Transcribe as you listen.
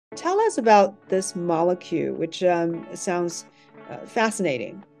Tell us about this molecule, which sounds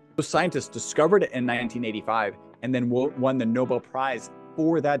fascinating. Scientists discovered it in 1985 and then won the Nobel Prize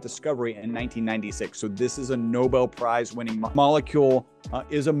for that discovery in 1996. So this is a Nobel Prize winning molecule,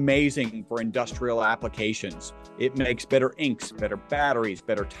 is amazing for industrial applications. It makes better inks, better batteries,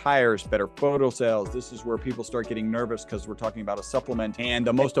 better tires, better photocells. This is where people start getting nervous because we're talking about a supplement. And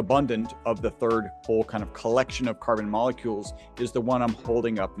the most abundant of the third whole kind of collection of carbon molecules is the one I'm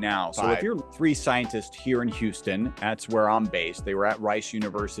holding up now. So if you're three scientists here in Houston, that's where I'm based. They were at Rice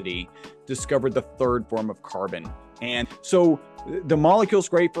University, discovered the third form of carbon. And so the molecule's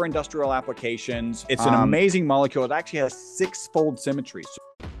great for industrial applications. It's an amazing molecule. It actually has six-fold symmetry.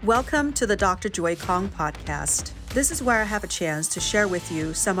 Welcome to the Dr. Joy Kong podcast. This is where I have a chance to share with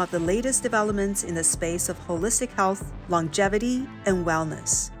you some of the latest developments in the space of holistic health, longevity, and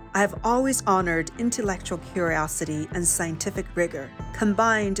wellness. I have always honored intellectual curiosity and scientific rigor,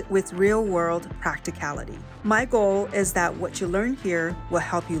 combined with real-world practicality. My goal is that what you learn here will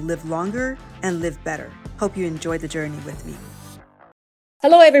help you live longer and live better. Hope you enjoy the journey with me.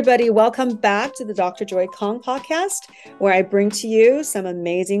 Hello, everybody. Welcome back to the Dr. Joy Kong podcast, where I bring to you some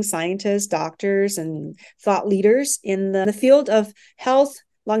amazing scientists, doctors, and thought leaders in the field of health,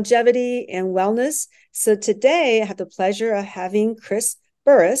 longevity, and wellness. So today I have the pleasure of having Chris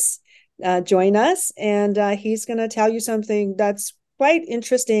Burres join us, and he's going to tell you something that's quite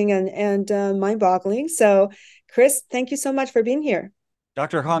interesting and mind-boggling. So, Chris, thank you so much for being here.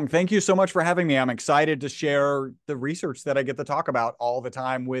 Dr. Hung, thank you so much for having me. I'm excited to share the research that I get to talk about all the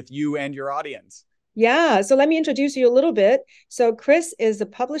time with you and your audience. Yeah, so let me introduce you a little bit. So Chris is a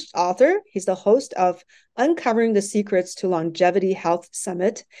published author. He's the host of Uncovering the Secrets to Longevity Health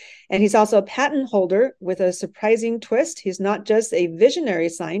Summit. And he's also a patent holder with a surprising twist. He's not just a visionary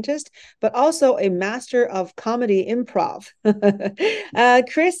scientist, but also a master of comedy improv.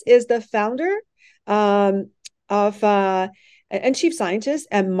 Chris is the founder of and chief scientist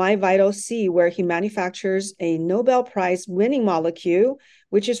at MyVitalC, where he manufactures a Nobel Prize winning molecule,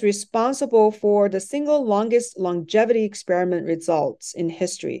 which is responsible for the single longest longevity experiment results in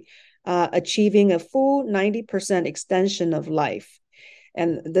history, achieving a full 90% extension of life.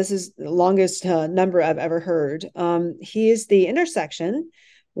 And this is the longest number I've ever heard. He is the intersection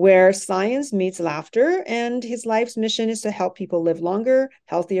where science meets laughter, and his life's mission is to help people live longer,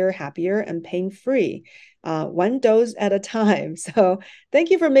 healthier, happier, and pain-free. One dose at a time. So thank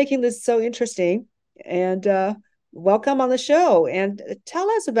you for making this so interesting, and welcome on the show. And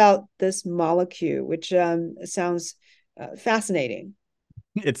tell us about this molecule, which sounds fascinating.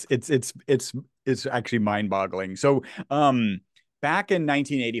 It's actually mind-boggling. So back in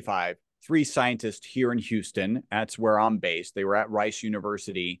 1985, three scientists here in Houston, that's where I'm based, they were at Rice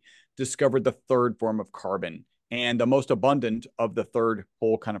University, discovered the third form of carbon. And the most abundant of the third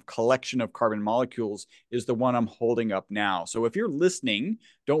whole kind of collection of carbon molecules is the one I'm holding up now. So if you're listening,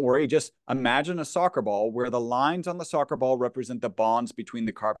 don't worry, just imagine a soccer ball where the lines on the soccer ball represent the bonds between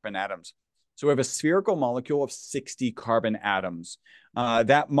the carbon atoms. So we have a spherical molecule of 60 carbon atoms.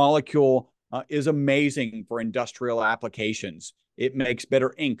 That molecule is amazing for industrial applications. It makes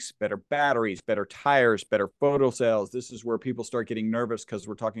better inks, better batteries, better tires, better photocells. This is where people start getting nervous because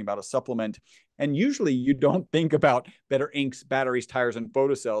we're talking about a supplement. And usually you don't think about better inks, batteries, tires, and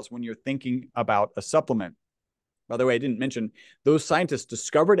photocells when you're thinking about a supplement. By the way, I didn't mention those scientists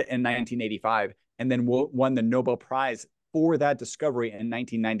discovered it in 1985 and then won the Nobel Prize for that discovery in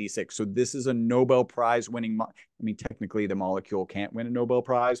 1996. So this is a Nobel Prize winning, technically the molecule can't win a Nobel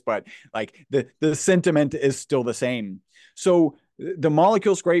Prize, but like the sentiment is still the same. So the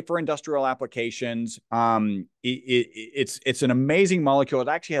molecule's great for industrial applications. It's an amazing molecule. It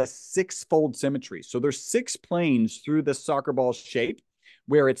actually has six-fold symmetry. So there's six planes through the soccer ball shape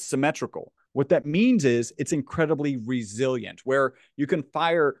where it's symmetrical. What that means is it's incredibly resilient, where you can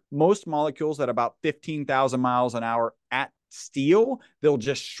fire most molecules at about 15,000 miles an hour at steel. They'll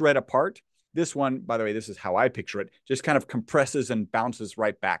just shred apart. This one, by the way, this is how I picture it, just kind of compresses and bounces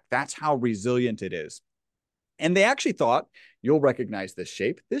right back. That's how resilient it is. And they actually thought, you'll recognize this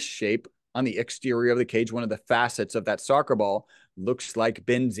shape. This shape on the exterior of the cage, one of the facets of that soccer ball, looks like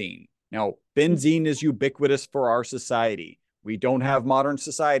benzene. Now, benzene is ubiquitous for our society. We don't have modern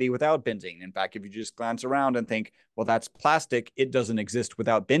society without benzene. In fact, if you just glance around and think, well, that's plastic, it doesn't exist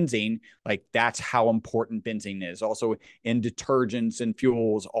without benzene. Like, that's how important benzene is. Also in detergents and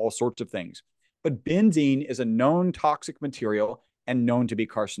fuels, all sorts of things. But benzene is a known toxic material and known to be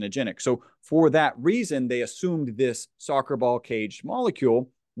carcinogenic. So for that reason, they assumed this soccer ball cage molecule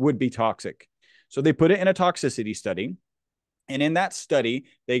would be toxic. So they put it in a toxicity study. And in that study,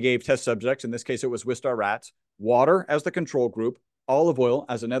 they gave test subjects, in this case, it was Wistar rats, water as the control group, olive oil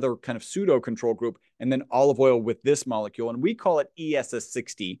as another kind of pseudo control group, and then olive oil with this molecule. And we call it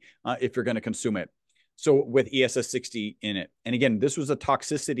ESS60 if you're going to consume it. So with ESS60 in it. And again, this was a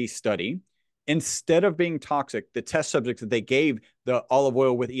toxicity study. Instead of being toxic, the test subjects that they gave the olive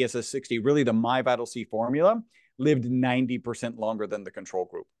oil with ESS60, really the MyVitalC formula, lived 90% longer than the control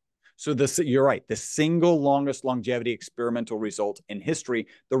group. So you're right, the single longest longevity experimental result in history.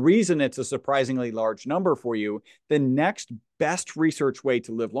 The reason it's a surprisingly large number for you, the next best research way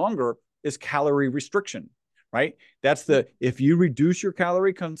to live longer is calorie restriction, right? That's if you reduce your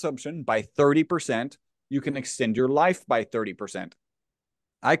calorie consumption by 30%, you can extend your life by 30%.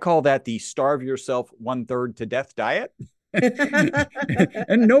 I call that the starve yourself 1/3 to death diet.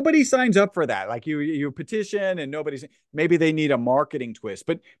 And nobody signs up for that. Like you petition and maybe they need a marketing twist.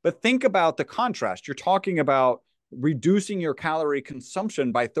 But think about the contrast. You're talking about reducing your calorie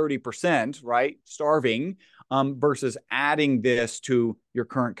consumption by 30%, right? Starving, versus adding this to your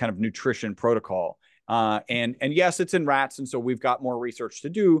current kind of nutrition protocol. And yes, it's in rats, and so we've got more research to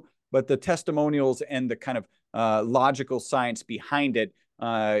do, but the testimonials and the kind of logical science behind it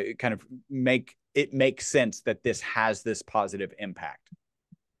kind of makes sense that this has this positive impact.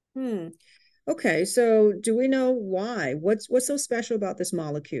 Okay, so do we know why? What's so special about this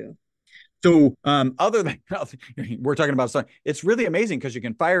molecule? So other than we're talking about something, it's really amazing because you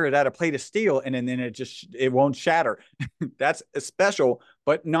can fire it at a plate of steel and then it won't shatter. That's special,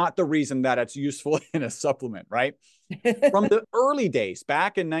 but not the reason that it's useful in a supplement, right? From the early days,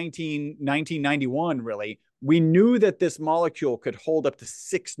 back in 1991, really, we knew that this molecule could hold up to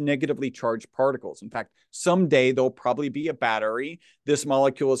 6 negatively charged particles. In fact, someday there'll probably be a battery. This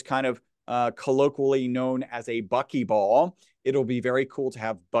molecule is kind of colloquially known as a buckyball. It'll be very cool to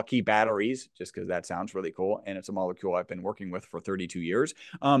have Bucky batteries, just because that sounds really cool. And it's a molecule I've been working with for 32 years.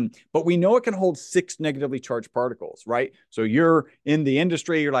 But we know it can hold 6 negatively charged particles, right? So you're in the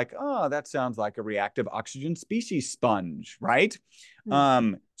industry, you're like, oh, that sounds like a reactive oxygen species sponge, right?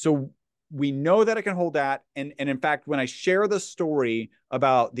 So we know that it can hold that. And in fact, when I share the story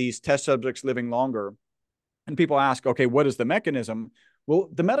about these test subjects living longer, and people ask, okay, what is the mechanism? Well,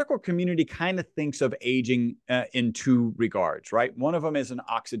 the medical community kind of thinks of aging in 2 regards, right? One of them is an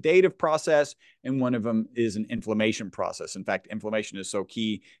oxidative process, and one of them is an inflammation process. In fact, inflammation is so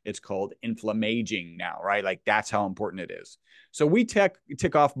key, it's called inflammaging now, right? Like that's how important it is. So we tick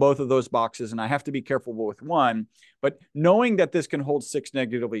off both of those boxes, and I have to be careful with one. But knowing that this can hold 6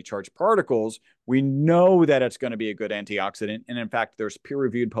 negatively charged particles, we know that it's going to be a good antioxidant. And in fact, there's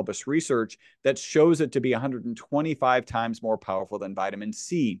peer-reviewed published research that shows it to be 125 times more powerful than vitamin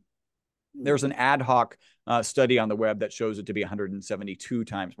C. There's an ad hoc study on the web that shows it to be 172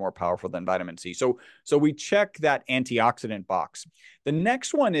 times more powerful than vitamin C. So we check that antioxidant box. The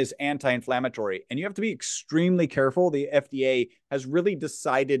next one is anti-inflammatory, and you have to be extremely careful. The FDA has really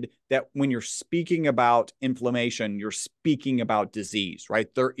decided that when you're speaking about inflammation, you're speaking about disease, right?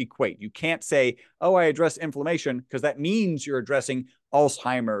 They're equate. You can't say, oh, I address inflammation, because that means you're addressing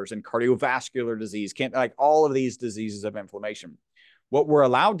Alzheimer's and cardiovascular disease, like all of these diseases of inflammation. What we're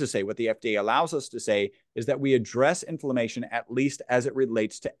allowed to say, what the FDA allows us to say, is that we address inflammation at least as it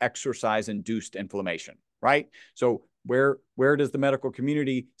relates to exercise-induced inflammation, right? So where does the medical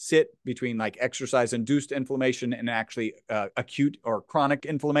community sit between like exercise-induced inflammation and actually acute or chronic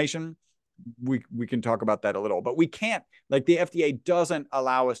inflammation? We can talk about that a little, but we can't, like the FDA doesn't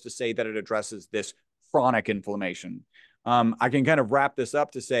allow us to say that it addresses this chronic inflammation. I can kind of wrap this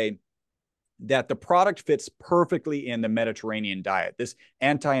up to say that the product fits perfectly in the Mediterranean diet, this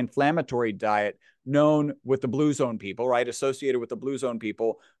anti-inflammatory diet known with the blue zone people, right? Associated with the blue zone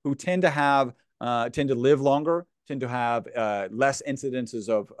people who tend to live longer, tend to have less incidences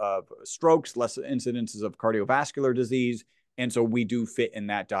of strokes, less incidences of cardiovascular disease. And so we do fit in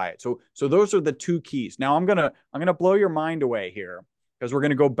that diet. So those are the 2 keys. Now I'm gonna blow your mind away here, because we're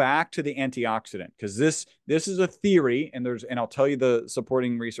going to go back to the antioxidant, because this is a theory, and I'll tell you the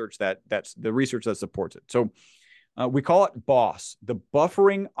supporting research that's the research that supports it. So we call it BOSS, the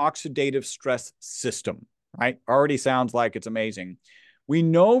buffering oxidative stress system, right? Already sounds like it's amazing. We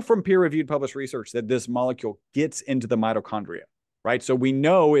know from peer-reviewed published research that this molecule gets into the mitochondria, right? So we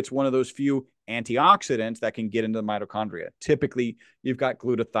know it's one of those few antioxidants that can get into the mitochondria. Typically, you've got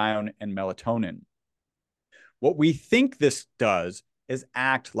glutathione and melatonin. What we think this does is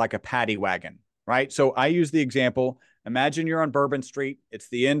act like a paddy wagon, right? So I use the example, imagine you're on Bourbon Street, it's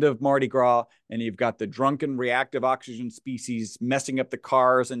the end of Mardi Gras, and you've got the drunken reactive oxygen species messing up the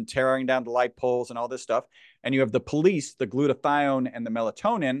cars and tearing down the light poles and all this stuff. And you have the police, the glutathione and the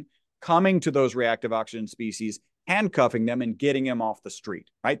melatonin, coming to those reactive oxygen species, handcuffing them and getting them off the street,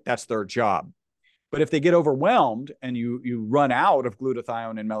 right? That's their job. But if they get overwhelmed and you run out of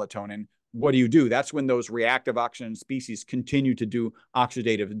glutathione and melatonin, what do? That's when those reactive oxygen species continue to do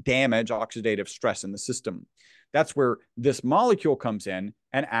oxidative damage, oxidative stress in the system. That's where this molecule comes in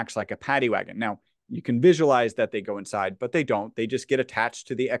and acts like a paddy wagon. Now, you can visualize that they go inside, but they don't. They just get attached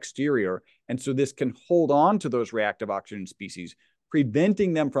to the exterior. And so this can hold on to those reactive oxygen species,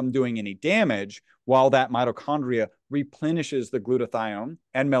 preventing them from doing any damage while that mitochondria replenishes the glutathione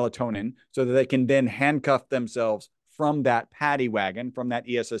and melatonin so that they can then handcuff themselves from that paddy wagon, from that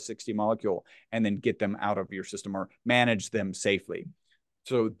ESS60 molecule, and then get them out of your system or manage them safely.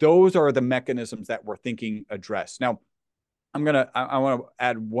 So those are the mechanisms that we're thinking address. Now, I want to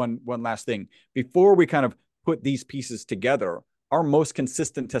add one last thing. Before we kind of put these pieces together, our most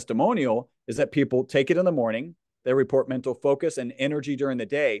consistent testimonial is that people take it in the morning, they report mental focus and energy during the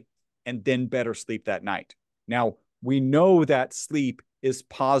day, and then better sleep that night. Now, we know that sleep is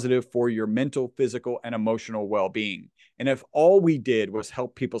positive for your mental, physical, and emotional well-being. And if all we did was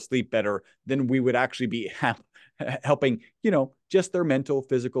help people sleep better, then we would actually be helping, just their mental,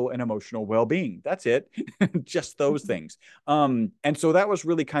 physical, and emotional well-being. That's it. Just those things. And so that was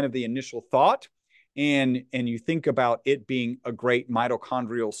really kind of the initial thought. And you think about it being a great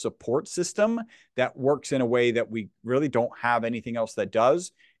mitochondrial support system that works in a way that we really don't have anything else that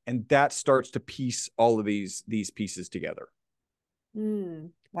does. And that starts to piece all of these pieces together.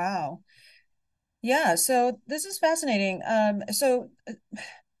 Wow. Yeah, so this is fascinating.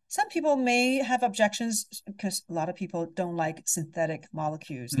 Some people may have objections because a lot of people don't like synthetic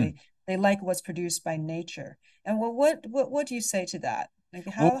molecules. They like what's produced by nature. And what do you say to that? Like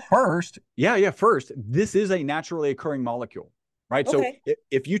first, this is a naturally occurring molecule, right? Okay. So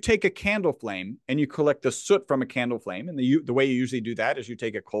if you take a candle flame and you collect the soot from a candle flame, and the way you usually do that is you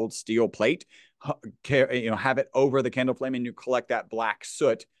take a cold steel plate, have it over the candle flame, and you collect that black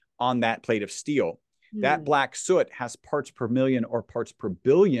soot on that plate of steel. That black soot has parts per million or parts per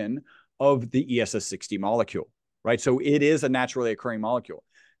billion of the ESS60 molecule, right? So it is a naturally occurring molecule.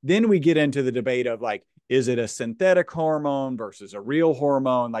 Then we get into the debate of like, is it a synthetic hormone versus a real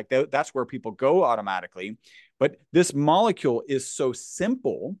hormone? Like that's where people go automatically. But this molecule is so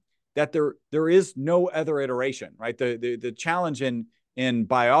simple that there is no other iteration, right? The challenge in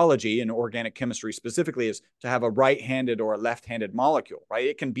biology and organic chemistry specifically is to have a right-handed or a left-handed molecule, right?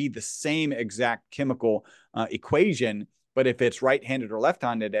 It can be the same exact chemical equation, but if it's right-handed or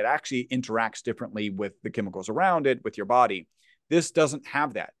left-handed, it actually interacts differently with the chemicals around it, with your body. This doesn't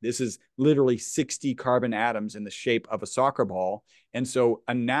have that. This is literally 60 carbon atoms in the shape of a soccer ball. And so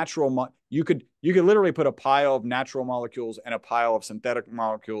a natural, you could literally put a pile of natural molecules and a pile of synthetic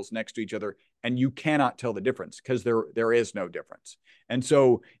molecules next to each other, and you cannot tell the difference because there is no difference. And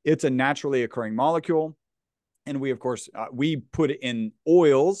so it's a naturally occurring molecule. And we, of course, we put it in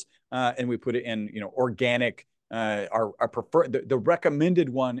oils and we put it in, organic, our preferred, the recommended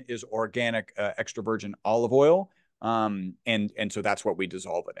one is organic extra virgin olive oil. And so that's what we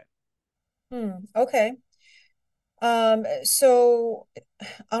dissolve it in. Okay. So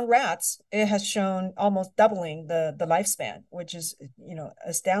on rats, it has shown almost doubling the lifespan, which is,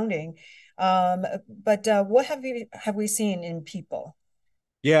 astounding. But what have we seen in people?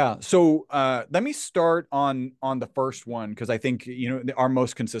 Yeah. So let me start on the first one, because I think, our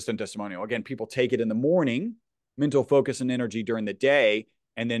most consistent testimonial. Again, people take it in the morning, mental focus and energy during the day,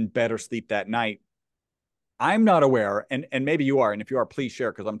 and then better sleep that night. I'm not aware, and maybe you are, and if you are, please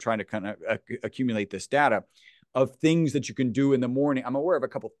share, because I'm trying to kind of accumulate this data of things that you can do in the morning. I'm aware of a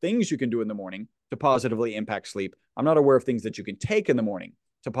couple things you can do in the morning to positively impact sleep. I'm not aware of things that you can take in the morning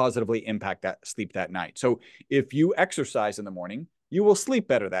to positively impact that sleep that night. So if you exercise in the morning, you will sleep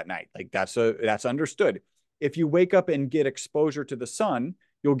better that night. Like that's understood. If you wake up and get exposure to the sun,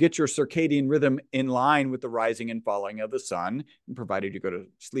 you'll get your circadian rhythm in line with the rising and falling of the sun, and provided you go to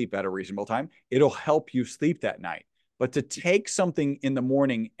sleep at a reasonable time, it'll help you sleep that night. But to take something in the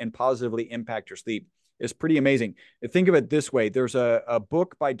morning and positively impact your sleep is pretty amazing. Think of it this way. There's a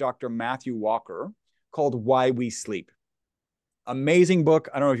book by Dr. Matthew Walker called Why We Sleep. Amazing book.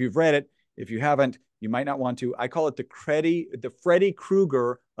 I don't know if you've read it. If you haven't, you might not want to. I call it the Freddy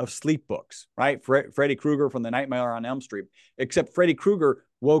Krueger of sleep books, right? Freddy Krueger from the Nightmare on Elm Street, except Freddy Krueger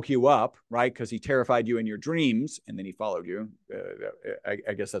woke you up, right? Because he terrified you in your dreams, and then he followed you.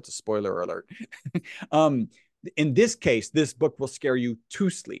 I guess that's a spoiler alert. In this case, this book will scare you to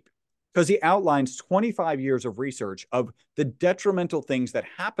sleep, because he outlines 25 years of research of the detrimental things that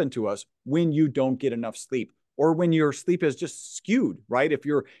happen to us when you don't get enough sleep, or when your sleep is just skewed, right? If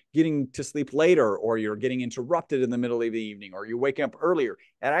you're getting to sleep later, or you're getting interrupted in the middle of the evening, or you're waking up earlier,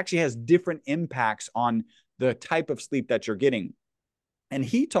 it actually has different impacts on the type of sleep that you're getting. And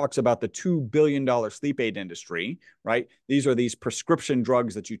he talks about the $2 billion sleep aid industry, right? These are these prescription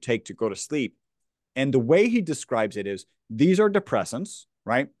drugs that you take to go to sleep. And the way he describes it is these are depressants,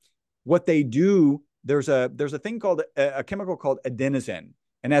 right? What they do, there's a thing called a chemical called adenosine.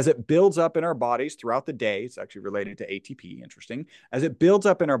 And as it builds up in our bodies throughout the day, it's actually related to ATP, interesting. As it builds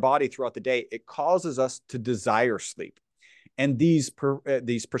up in our body throughout the day, it causes us to desire sleep. And these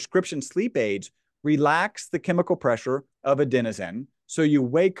prescription sleep aids relax the chemical pressure of adenosine, so you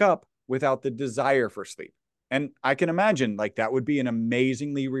wake up without the desire for sleep. And I can imagine like that would be an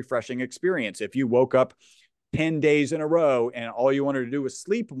amazingly refreshing experience if you woke up 10 days in a row and all you wanted to do was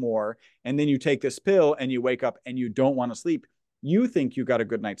sleep more, and then you take this pill and you wake up and you don't want to sleep. You think you got a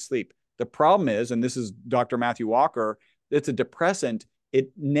good night's sleep. The problem is, and this is Dr. Matthew Walker, it's a depressant.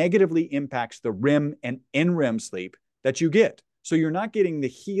 It negatively impacts the REM and NREM sleep that you get. So you're not getting the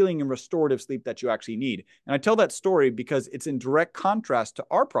healing and restorative sleep that you actually need. And I tell that story because it's in direct contrast to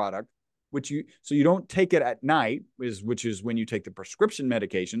our product, so you don't take it at night, which is when you take the prescription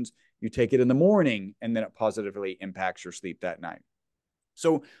medications. You take it in the morning, and then it positively impacts your sleep that night.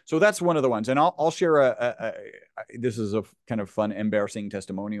 So that's one of the ones. And I'll share this is a kind of fun, embarrassing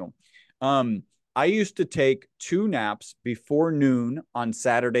testimonial. I used to take 2 naps before noon on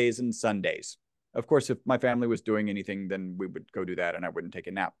Saturdays and Sundays. Of course, if my family was doing anything, then we would go do that and I wouldn't take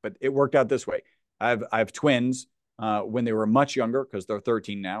a nap. But it worked out this way. I have twins. When they were much younger, because they're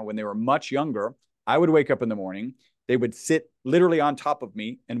 13 now, when they were much younger, I would wake up in the morning. They would sit literally on top of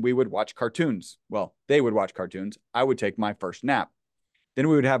me and we would watch cartoons. Well, they would watch cartoons. I would take my first nap. Then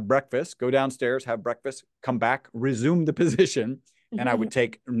we would have breakfast, go downstairs, have breakfast, come back, resume the position, and I would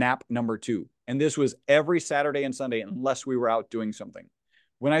take nap number 2. And this was every Saturday and Sunday unless we were out doing something.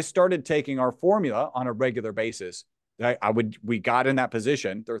 When I started taking our formula on a regular basis, we got in that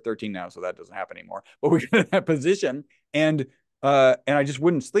position. They're 13 now, so that doesn't happen anymore. But we got in that position, and I just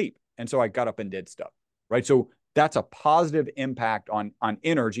wouldn't sleep, and so I got up and did stuff. Right, so that's a positive impact on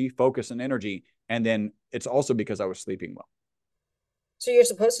energy, focus, and energy. And then it's also because I was sleeping well. So you're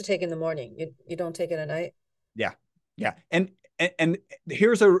supposed to take in the morning. You don't take it at night. Yeah, yeah, and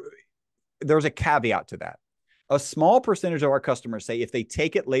there's a caveat to that. A small percentage of our customers say if they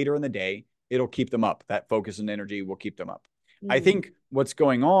take it later in the day, it'll keep them up. That focus and energy will keep them up. I think what's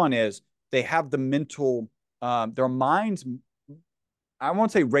going on is they have the mental, their minds, I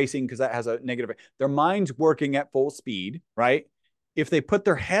won't say racing because that has a negative, their mind's working at full speed, right? If they put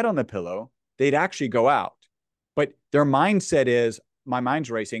their head on the pillow, they'd actually go out. But their mindset is, my mind's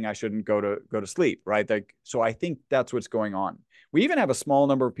racing, I shouldn't go to sleep, right? So I think that's what's going on. We even have a small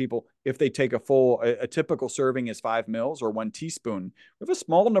number of people, if they take a typical serving is 5 mils or 1 teaspoon. We have a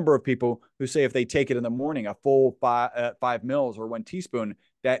small number of people who say if they take it in the morning, a full 5 mils or 1 teaspoon,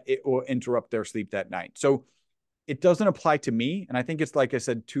 that it will interrupt their sleep that night. So it doesn't apply to me. And I think it's, like I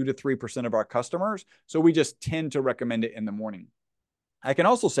said, 2 to 3% of our customers. So we just tend to recommend it in the morning. I can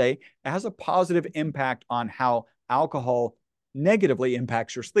also say it has a positive impact on how alcohol negatively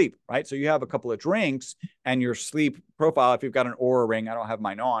impacts your sleep, right? So you have a couple of drinks and your sleep profile, if you've got an Oura ring, I don't have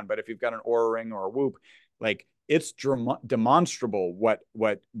mine on, but if you've got an Oura ring or a Whoop, like it's demonstrable what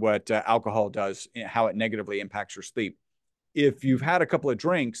alcohol does, how it negatively impacts your sleep. If you've had a couple of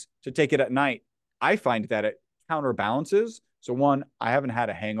drinks, to take it at night, I find that it counterbalances. So one, I haven't had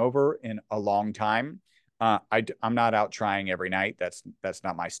a hangover in a long time. I'm not out trying every night. That's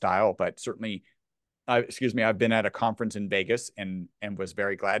not my style, but certainly I've been at a conference in Vegas and was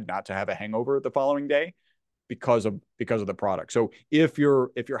very glad not to have a hangover the following day because of the product. So if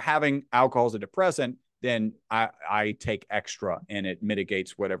you're having alcohol as a depressant, then I take extra and it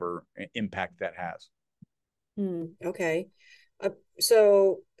mitigates whatever impact that has. Okay.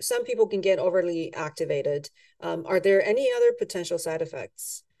 So some people can get overly activated. Are there any other potential side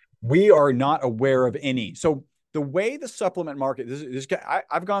effects? We are not aware of any. So the way the supplement market,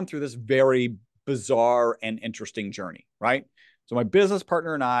 I've gone through this very bizarre and interesting journey, right? So my business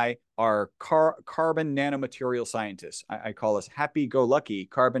partner and I are carbon nanomaterial scientists. I call us happy-go-lucky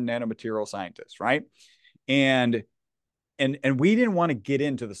carbon nanomaterial scientists, right? And we didn't want to get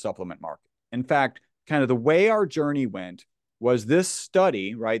into the supplement market. In fact, kind of the way our journey went was this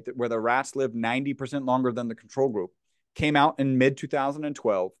study, right, where the rats lived 90% longer than the control group, came out in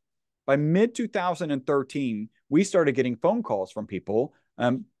mid-2012. By mid-2013, we started getting phone calls from people,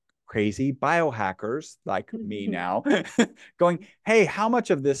 crazy biohackers like me now, going, hey, how much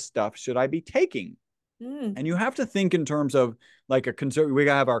of this stuff should I be taking? And you have to think in terms of like we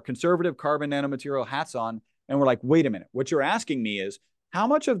have our conservative carbon nanomaterial hats on, and we're like, wait a minute, what you're asking me is how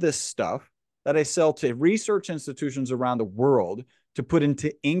much of this stuff that I sell to research institutions around the world to put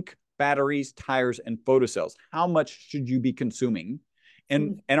into ink, batteries, tires, and photocells, how much should you be consuming?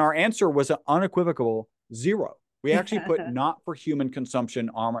 And our answer was an unequivocal 0. We actually put not for human consumption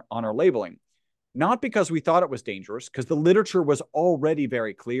on our labeling, not because we thought it was dangerous, because the literature was already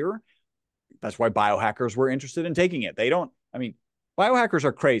very clear. That's why biohackers were interested in taking it. They don't, I mean, biohackers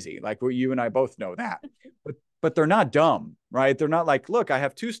are crazy. Like you and I both know that, but they're not dumb, right? They're not like, look, I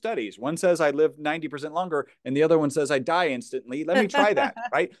have 2 studies. One says I live 90% longer, and the other one says I die instantly. Let me try that,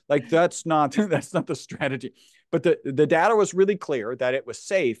 right? Like that's not the strategy. But the data was really clear that it was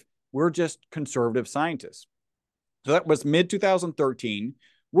safe. We're just conservative scientists. So that was mid 2013.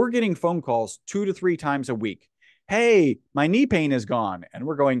 We're getting phone calls 2 to 3 times a week. Hey, my knee pain is gone. And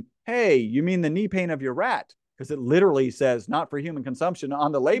we're going, hey, you mean the knee pain of your rat? Because it literally says not for human consumption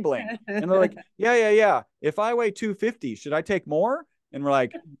on the labeling. And they're like, yeah. If I weigh 250, should I take more? And we're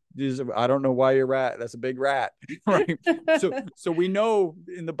like, I don't know why you're rat. That's a big rat. Right. So we know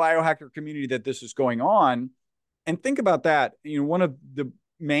in the biohacker community that this is going on. And think about that. One of the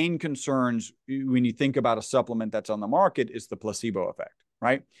main concerns when you think about a supplement that's on the market is the placebo effect,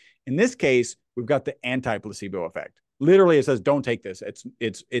 right? In this case, we've got the anti-placebo effect. Literally, it says, don't take this.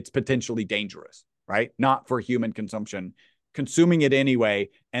 It's potentially dangerous, right? Not for human consumption, consuming it anyway.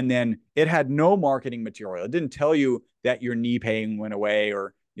 And then it had no marketing material. It didn't tell you that your knee pain went away,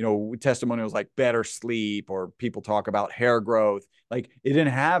 or, testimonials like better sleep, or people talk about hair growth. Like it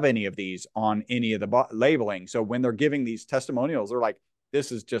didn't have any of these on any of the labeling. So when they're giving these testimonials, they're like,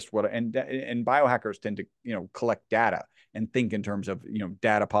 this is just what, and biohackers tend to, collect data and think in terms of,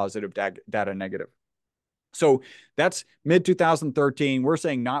 data positive, data negative. So that's mid 2013. We're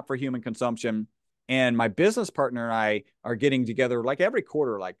saying not for human consumption. And my business partner and I are getting together like every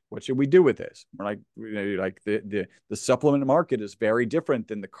quarter, like, what should we do with this? We're like the supplement market is very different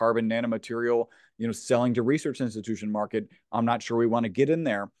than the carbon nanomaterial, selling to research institution market. I'm not sure we want to get in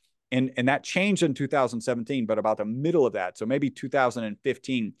there. And that changed in 2017, but about the middle of that, so maybe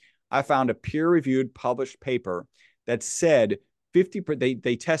 2015, I found a peer-reviewed published paper that said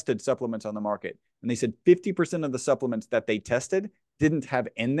they tested supplements on the market, and they said 50% of the supplements that they tested didn't have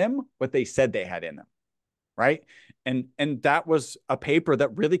in them what they said they had in them, right? And that was a paper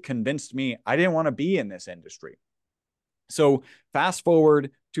that really convinced me I didn't want to be in this industry. So fast forward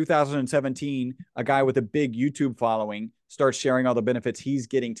 2017, a guy with a big YouTube following starts sharing all the benefits he's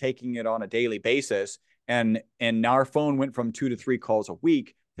getting, taking it on a daily basis. And our phone went from 2 to 3 calls a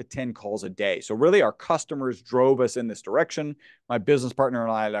week to 10 calls a day. So really our customers drove us in this direction. My business partner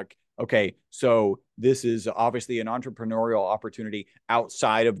and I like, okay, so this is obviously an entrepreneurial opportunity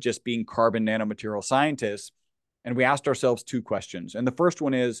outside of just being carbon nanomaterial scientists. And we asked ourselves 2 questions. And the first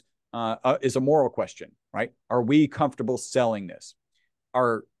one is a moral question, right? Are we comfortable selling this?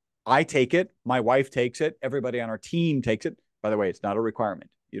 I take it, my wife takes it, everybody on our team takes it. By the way, it's not a requirement.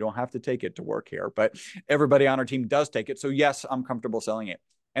 You don't have to take it to work here, but everybody on our team does take it. So yes, I'm comfortable selling it.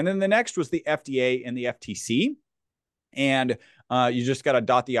 And then the next was the FDA and the FTC. And you just got to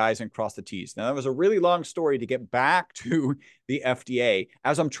dot the I's and cross the T's. Now, that was a really long story to get back to the FDA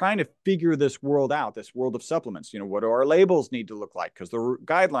as I'm trying to figure this world out, this world of supplements. What do our labels need to look like? Because there were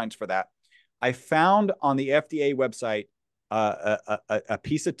guidelines for that. I found on the FDA website a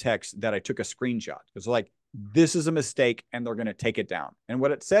piece of text that I took a screenshot. It was like, this is a mistake, and they're going to take it down. And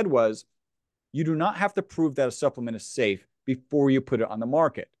what it said was, you do not have to prove that a supplement is safe before you put it on the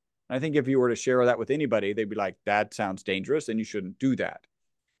market. I think if you were to share that with anybody, they'd be like, that sounds dangerous and you shouldn't do that.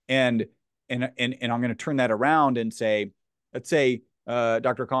 And I'm going to turn that around and say, let's say,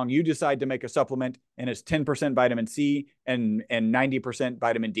 Dr. Kong, you decide to make a supplement and it's 10% vitamin C and 90%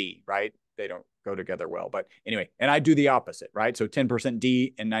 vitamin D, right? They don't go together well, but anyway, and I do the opposite, right? So 10%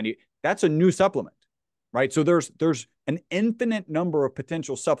 D and 90, that's a new supplement, right? So there's an infinite number of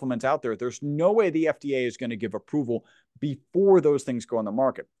potential supplements out there. There's no way the FDA is going to give approval before those things go on the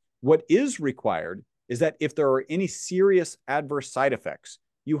market. What is required is that if there are any serious adverse side effects,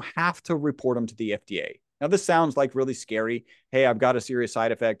 you have to report them to the FDA. Now, this sounds like really scary. Hey, I've got a serious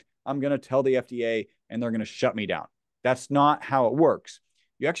side effect. I'm going to tell the FDA and they're going to shut me down. That's not how it works.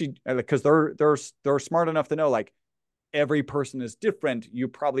 You actually, because they're smart enough to know, like, every person is different. You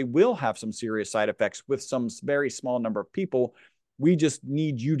probably will have some serious side effects with some very small number of people. We just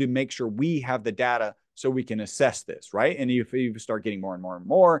need you to make sure we have the data so we can assess this, right? And if you start getting more and more and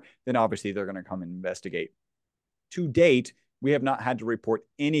more, then obviously they're going to come and investigate. To date, we have not had to report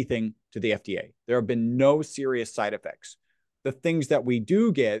anything to the FDA. There have been no serious side effects. The things that we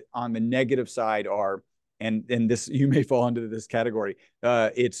do get on the negative side are, and this, you may fall into this category,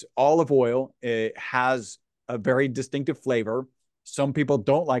 it's olive oil. It has a very distinctive flavor. Some people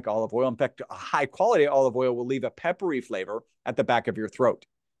don't like olive oil. In fact, a high quality olive oil will leave a peppery flavor at the back of your throat.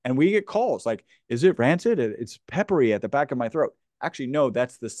 And we get calls like, is it rancid? It's peppery at the back of my throat. Actually, no,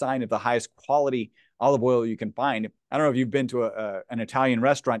 that's the sign of the highest quality olive oil you can find. I don't know if you've been to an Italian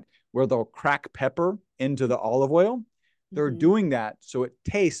restaurant where they'll crack pepper into the olive oil. They're doing that so it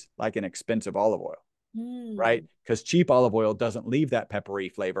tastes like an expensive olive oil, right? Because cheap olive oil doesn't leave that peppery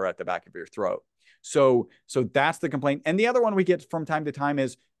flavor at the back of your throat. So that's the complaint. And the other one we get from time to time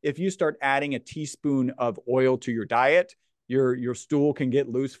is if you start adding a teaspoon of oil to your diet, your stool can get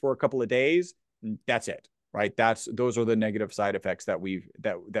loose for a couple of days. That's it, right? Those are the negative side effects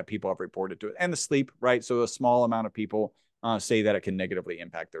that people have reported to it, and the sleep, right? So a small amount of people say that it can negatively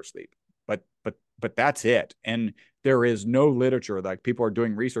impact their sleep, but that's it. And there is no literature, like people are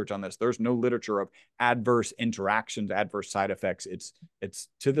doing research on this. There's no literature of adverse interactions, adverse side effects. It's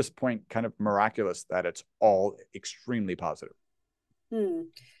to this point kind of miraculous that it's all extremely positive.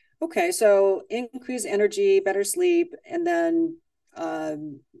 Okay, so increased energy, better sleep, and then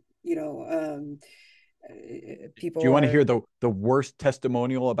people. Do you want to hear the worst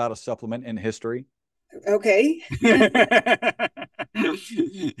testimonial about a supplement in history? Okay.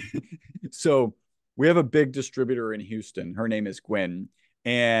 So we have a big distributor in Houston. Her name is Gwen,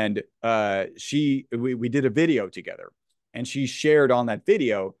 and we did a video together, and she shared on that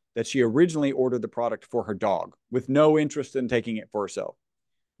video that she originally ordered the product for her dog with no interest in taking it for herself.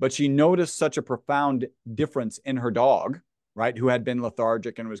 But she noticed such a profound difference in her dog, right, who had been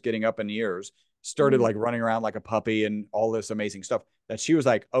lethargic and was getting up in years, started like running around like a puppy and all this amazing stuff, that she was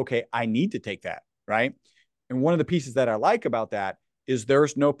like, okay, I need to take that, right? And one of the pieces that I like about that is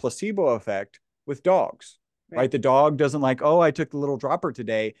there's no placebo effect with dogs, right? The dog doesn't like, oh, I took the little dropper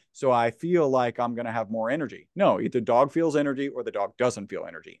today, so I feel like I'm going to have more energy. No, either the dog feels energy or the dog doesn't feel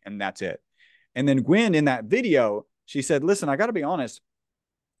energy, and that's it. And then Gwen, in that video, she said, listen, I got to be honest,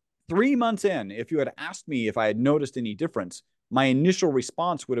 3 months in, if you had asked me if I had noticed any difference, my initial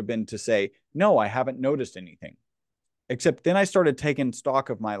response would have been to say, no, I haven't noticed anything. Except then I started taking stock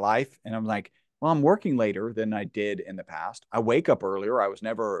of my life, and I'm like, well, I'm working later than I did in the past. I wake up earlier. I was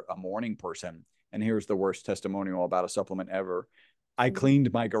never a morning person. And here's the worst testimonial about a supplement ever. I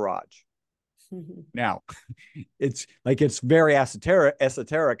cleaned my garage. Now, it's very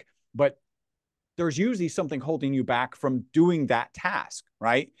esoteric, but there's usually something holding you back from doing that task,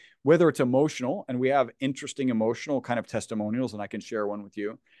 right? Whether it's emotional, and we have interesting emotional kind of testimonials, and I can share one with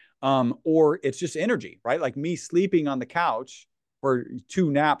you, or it's just energy, right? Like me sleeping on the couch for 2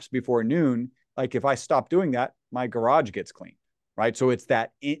 naps before noon. Like if I stop doing that, my garage gets clean, right? So it's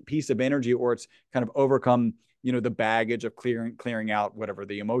that piece of energy, or it's kind of overcome, the baggage of clearing out whatever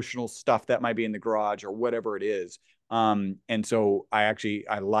the emotional stuff that might be in the garage or whatever it is. And so I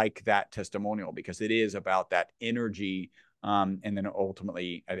like that testimonial because it is about that energy, and then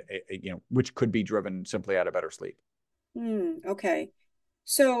ultimately, which could be driven simply out of better sleep. Okay.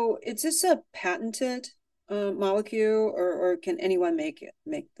 So is this a patented molecule, or can anyone make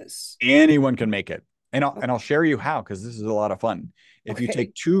this? Anyone can make it. And I'll share you how, because this is a lot of fun. If you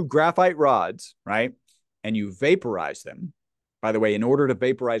take 2 graphite rods, right, and you vaporize them. By the way, in order to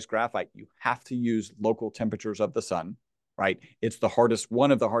vaporize graphite, you have to use local temperatures of the sun, right? It's one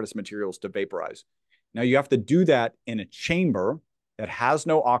of the hardest materials to vaporize. Now you have to do that in a chamber that has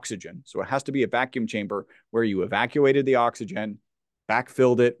no oxygen. So it has to be a vacuum chamber where you evacuated the oxygen,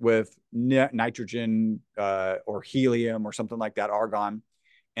 backfilled it with nitrogen or helium or something like that, argon.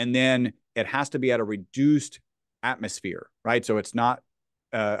 And then it has to be at a reduced atmosphere, right? So it's not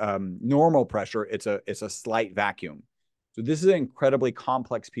normal pressure. It's a slight vacuum. So this is an incredibly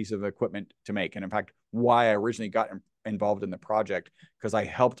complex piece of equipment to make. And in fact, why I originally got involved in the project, because I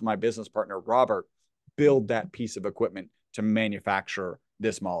helped my business partner, Robert, build that piece of equipment to manufacture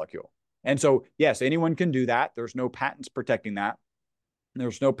this molecule. And so, yes, anyone can do that. There's no patents protecting that.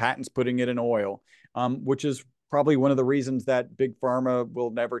 There's no patents putting it in oil, which is probably one of the reasons that big pharma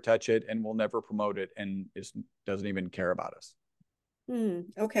will never touch it and will never promote it and doesn't even care about us.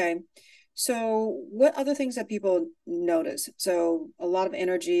 Okay. So what other things that people notice? So a lot of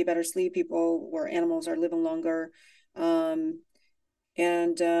energy, better sleep, people where animals are living longer. I'll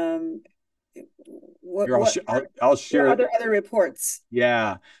share other reports.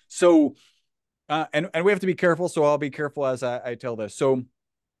 Yeah. So, and we have to be careful. So I'll be careful as I tell this. So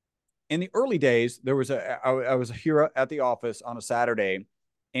in the early days, I was here at the office on a Saturday,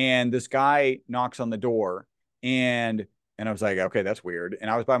 and this guy knocks on the door, and I was like, okay, that's weird. And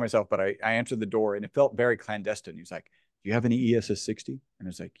I was by myself, but I answered the door, and it felt very clandestine. He was like, do you have any ESS60? And I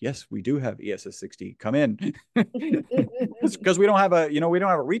was like, yes, we do have ESS60. Come in. Because we don't have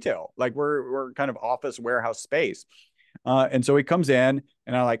a retail, like we're kind of office warehouse space. And so he comes in,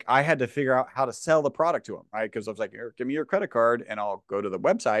 and I had to figure out how to sell the product to him, right? Because I was like, here, give me your credit card, and I'll go to the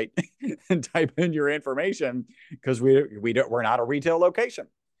website and type in your information, because we're not a retail location.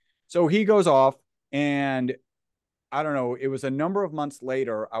 So he goes off, and I don't know, it was a number of months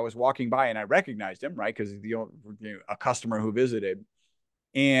later, I was walking by and I recognized him, right? Because a customer who visited.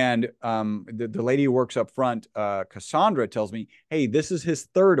 And the lady who works up front, Cassandra, tells me, hey, this is his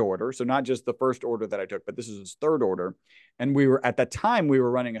third order. So not just the first order that I took, but this is his third order. And at that time, we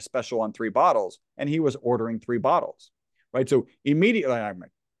were running a special on 3 bottles, and he was ordering 3 bottles, right? So immediately I'm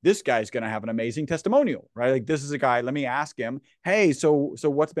like, this guy's going to have an amazing testimonial, right? Like, this is a guy, let me ask him, hey, so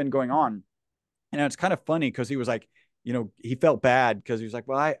what's been going on? And it's kind of funny because he was like, he felt bad because he was like,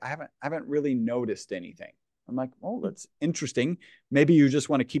 well, I haven't really noticed anything. I'm like, oh, that's interesting. Maybe you just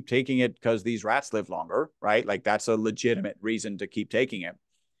want to keep taking it because these rats live longer, right? Like, that's a legitimate reason to keep taking it.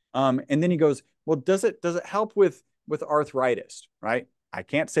 And then he goes, well, does it help with arthritis, right? I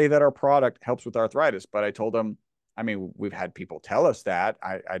can't say that our product helps with arthritis, but I told him, I mean, we've had people tell us that.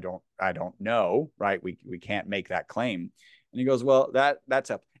 I don't know, right? We can't make that claim. And he goes, well,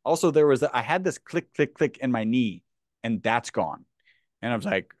 that's up. Also, I had this click, click, click in my knee, and that's gone. And I was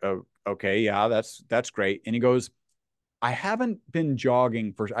like, oh, okay, yeah, that's great. And he goes, I haven't been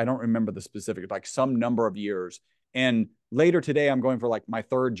jogging for, I don't remember the specific, like some number of years. And later today, I'm going for like my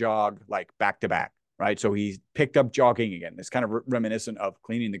 3rd jog, like back to back, right? So he's picked up jogging again. It's kind of reminiscent of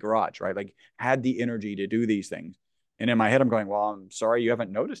cleaning the garage, right? Like, had the energy to do these things. And in my head, I'm going, well, I'm sorry you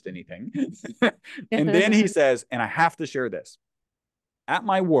haven't noticed anything. And then he says, and I have to share this. At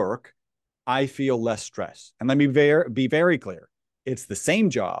my work, I feel less stress. And let me be very clear. It's the same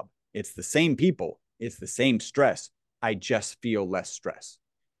job. It's the same people. It's the same stress. I just feel less stress.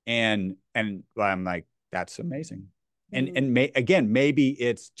 And I'm like, that's amazing. And again, maybe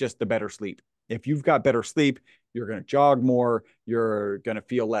it's just the better sleep. If you've got better sleep, you're going to jog more. You're going to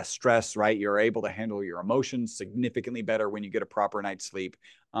feel less stress, right? You're able to handle your emotions significantly better when you get a proper night's sleep.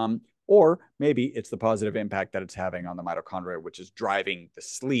 Or maybe it's the positive impact that it's having on the mitochondria, which is driving the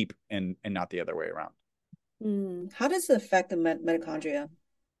sleep and not the other way around. How does it affect the mitochondria?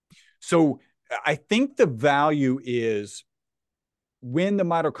 So I think the value is when the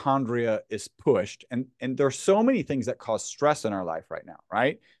mitochondria is pushed, and there's so many things that cause stress in our life right now,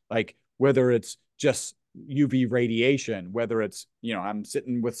 right? Like, whether it's just UV radiation, whether it's, I'm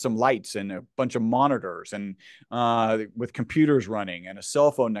sitting with some lights and a bunch of monitors and with computers running and a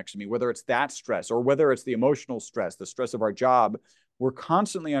cell phone next to me, whether it's that stress or whether it's the emotional stress, the stress of our job, we're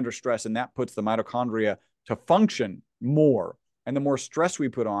constantly under stress, and that puts the mitochondria to function more. And the more stress we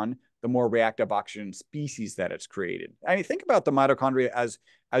put on, the more reactive oxygen species that it's created. I mean, think about the mitochondria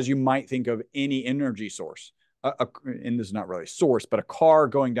as you might think of any energy source. And this is not really a source, but a car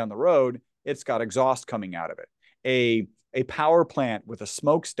going down the road, it's got exhaust coming out of it. A power plant with a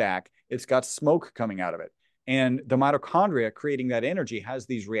smokestack, it's got smoke coming out of it. And the mitochondria creating that energy has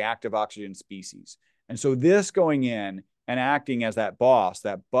these reactive oxygen species. And so this going in and acting as that boss,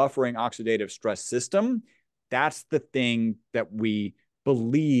 that buffering oxidative stress system, that's the thing that we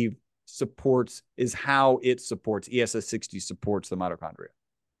believe is how it supports, ESS60 supports the mitochondria.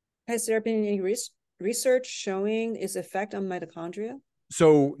 Has there been any research showing its effect on mitochondria?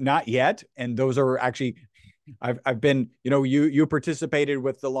 So not yet. And those are actually, I've been, you participated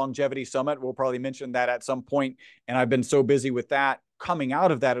with the Longevity Summit. We'll probably mention that at some point. And I've been so busy with that. Coming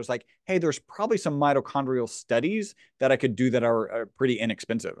out of that, it was like, hey, there's probably some mitochondrial studies that I could do that are pretty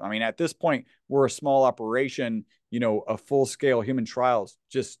inexpensive. I mean, at this point, we're a small operation, a full-scale human trials,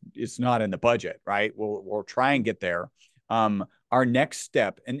 just it's not in the budget, right? We'll try and get there. Our next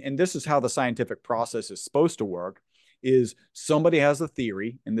step, and this is how the scientific process is supposed to work, is somebody has a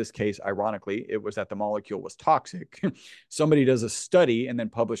theory. In this case, ironically, it was that the molecule was toxic. Somebody does a study and then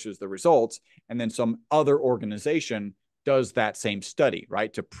publishes the results, and then some other organization does that same study,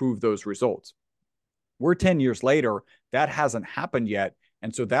 right, to prove those results. We're 10 years later. That hasn't happened yet.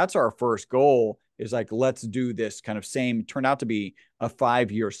 And so that's our first goal, is like, let's do this kind of same, turned out to be a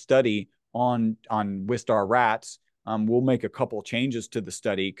 5-year study on Wistar rats. We'll make a couple changes to the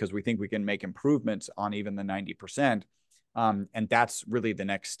study because we think we can make improvements on even the 90%. And that's really the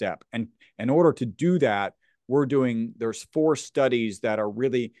next step. And in order to do that, there's 4 studies that are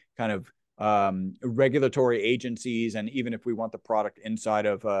really kind of regulatory agencies. And even if we want the product inside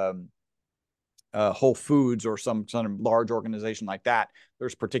of Whole Foods or some large organization like that,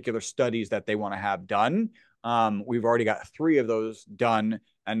 there's particular studies that they want to have done. We've already got 3 of those done,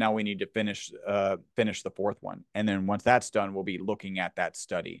 and now we need to finish the 4th one. And then once that's done, we'll be looking at that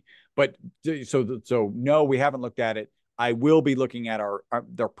study. But so no, we haven't looked at it. I will be looking at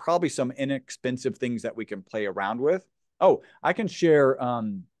there are probably some inexpensive things that we can play around with. Oh, I can share.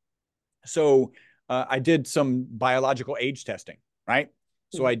 So I did some biological age testing, right?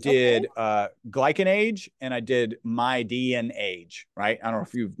 So I Okay. did glycan age and I did my DN age, right? I don't know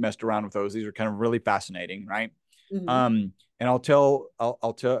if you've messed around with those. These are kind of really fascinating, right? Mm-hmm. And I'll tell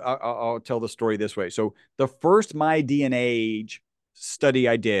the story this way. So the first my DNA age study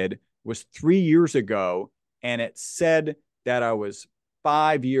I did was 3 years ago, and it said that I was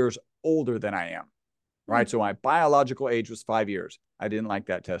 5 years older than I am, right? So my biological age was 5 years. I didn't like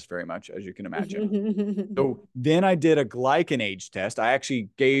that test very much, as you can imagine. So then I did a glycan age test. I actually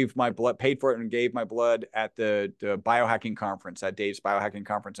gave my blood, paid for it, and gave my blood at the biohacking conference, at Dave's biohacking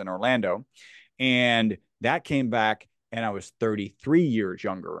conference in Orlando. And that came back, and I was 33 years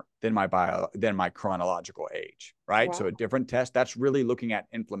younger than my chronological age, right? Wow. So a different test. That's really looking at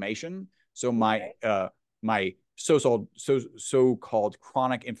inflammation. So Okay. my so-called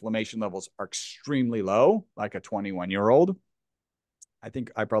chronic inflammation levels are extremely low, like a 21-year-old. I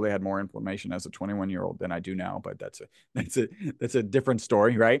think I probably had more inflammation as a 21-year-old than I do now, but that's a different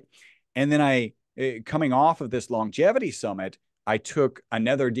story, right? And then coming off of this longevity summit, I took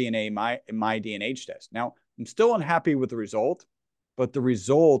another my DNA test. Now, I'm still unhappy with the result, but the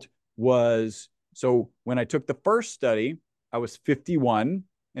result was, so when I took the first study, I was 51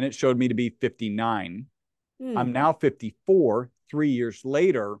 and it showed me to be 59. Hmm. I'm now 54 3 years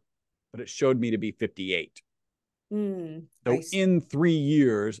later, but it showed me to be 58. Hmm. I So see. in 3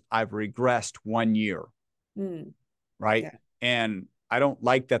 years, I've regressed 1 year, Hmm. right? Yeah. And I don't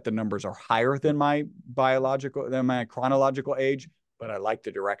like that the numbers are higher than my chronological age, but I like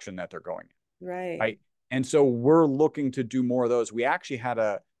the direction that they're going, Right. right? And so we're looking to do more of those. We actually had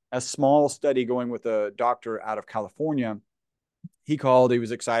a small study going with a doctor out of California. He called, he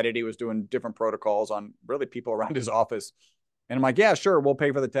was excited. He was doing different protocols on really people around his office. And I'm like, yeah, sure, we'll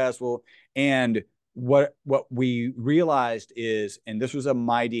pay for the test. And what we realized is, and this was a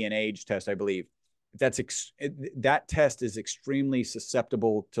my DNA test, I believe, that test is extremely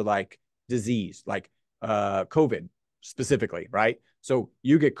susceptible to like disease, like COVID specifically, right? So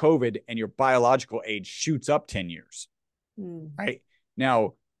you get COVID and your biological age shoots up 10 years, Hmm. right?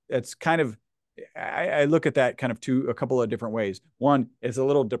 Now, that's kind of, I look at that kind of a couple of different ways. One, it's a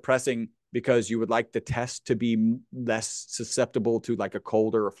little depressing because you would like the test to be less susceptible to like a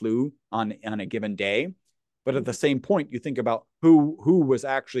cold or a flu on a given day. But at the same point, you think about who was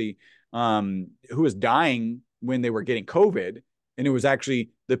actually who was dying when they were getting COVID, and it was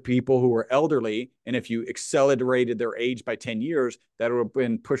actually the people who were elderly. And if you accelerated their age by 10 years, that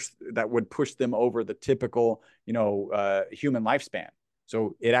would push them over the typical, human lifespan.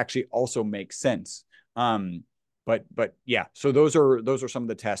 So it actually also makes sense. But yeah, so those are some of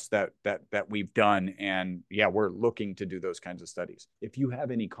the tests that we've done, and yeah, we're looking to do those kinds of studies. If you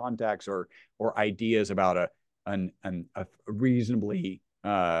have any contacts or ideas about a reasonably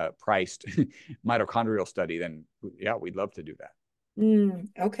priced mitochondrial study, then yeah, we'd love to do that.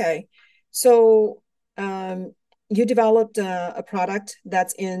 Okay. So, um, you developed a product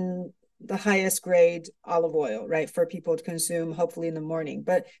that's in the highest grade olive oil, right, for people to consume, hopefully in the morning.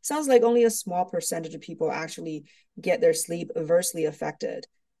 But it sounds like only a small percentage of people actually get their sleep adversely affected.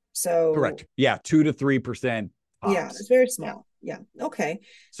 So, Correct. Yeah, 2 to 3% yeah, tops. it's very Yeah. small. Yeah. Okay.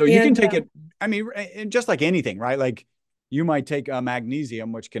 So you can And take it. I mean, just like anything, right? Like you might take a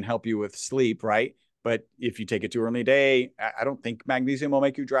magnesium, which can help you with sleep, right? But if you take it too early in the day, I don't think magnesium will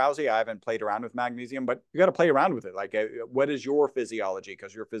make you drowsy. I haven't played around with magnesium, but you got to play around with it. Like, what is your physiology?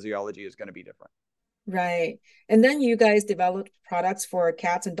 Because your physiology is going to be different. right. And then you guys developed products for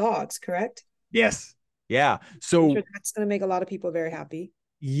cats and dogs, correct? Yes. Yeah. I'm So sure that's going to make a lot of people very happy.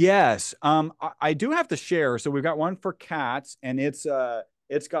 yes, I do have to share. So we've got one for cats, and it's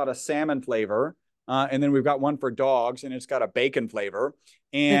got a salmon flavor, and then we've got one for dogs, and it's got a bacon flavor,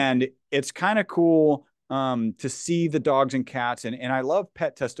 and it's kind of cool to see the dogs and cats, and I love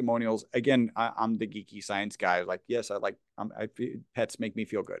pet testimonials. Again, I'm the geeky science guy. Like, yes, pets make me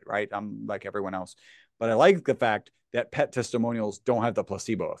feel good, right? I'm like everyone else, but I like the fact that pet testimonials don't have the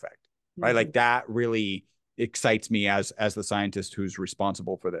placebo effect, right? Mhm. Like that really excites me as the scientist who's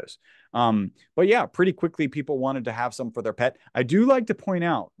responsible for this. But yeah, pretty quickly people wanted to have some for their pet. I do like to point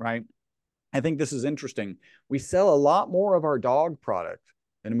out, right? I think this is interesting. We sell a lot more of our dog product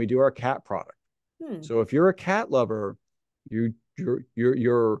than we do our cat product. Hmm. So if you're a cat lover, your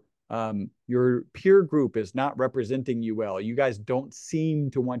peer group is not representing you well. You guys don't seem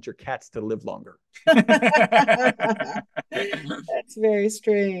to want your cats to live longer. That's very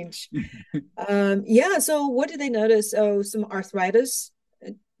strange. Yeah, so what did they notice? Oh, some arthritis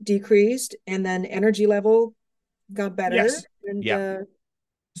decreased and then energy level got better. Yes. And Yeah.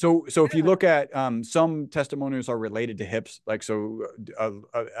 So if you look at some testimonials are related to hips, like so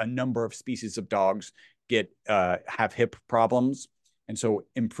a number of species of dogs get have hip problems, and so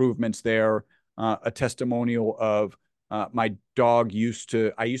improvements there. A testimonial of my dog I used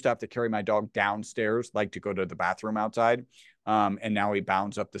to have to carry my dog downstairs, like to go to the bathroom outside, and now he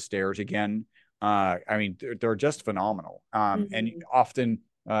bounds up the stairs again. I mean, they're just phenomenal. And often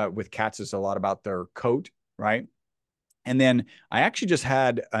with cats, it's a lot about their coat, right? And then I actually just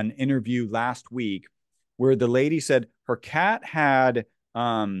had an interview last week where the lady said her cat had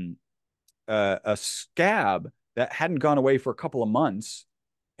a scab that hadn't gone away for a couple of months.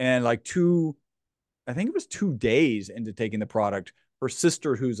 And like I think it was 2 days into taking the product, her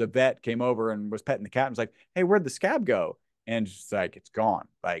sister, who's a vet, came over and was petting the cat and was like, "Hey, where'd the scab go?" And she's like, "It's gone.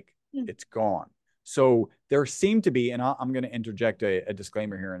 Like, it's gone." So there seemed to be, and I'm going to interject a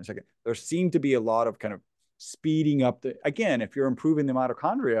disclaimer here in a second. There seemed to be a lot of kind of speeding up again, if you're improving the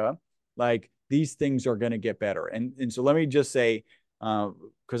mitochondria, like these things are going to get better. And so let me just say,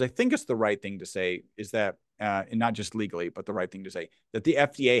 because I think it's the right thing to say, is that, and not just legally, but the right thing to say, that the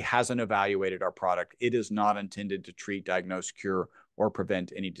FDA hasn't evaluated our product. It is not intended to treat, diagnose, cure, or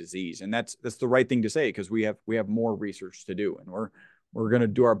prevent any disease. And that's the right thing to say, because we have more research to do, and we're going to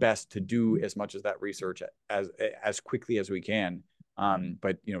do our best to do as much as that research as quickly as we can.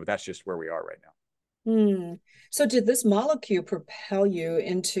 But that's just where we are right now. So did this molecule propel you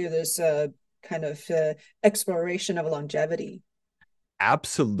into this kind of exploration of longevity?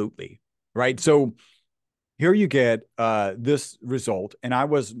 Absolutely. Right. So here you get this result. And I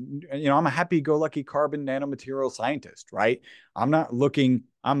was, I'm a happy-go-lucky carbon nanomaterial scientist, right?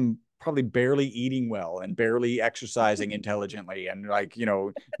 I'm probably barely eating well and barely exercising intelligently, and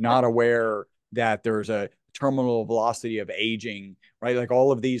not aware that there's a terminal velocity of aging, right? Like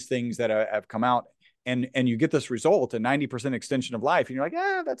all of these things that have come out. And you get this result, a 90% extension of life, and you're like,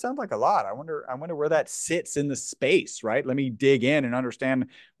 yeah, that sounds like a lot. I wonder where that sits in the space, right? Let me dig in and understand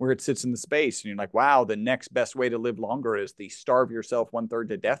where it sits in the space. And you're like, wow, the next best way to live longer is the starve yourself 1/3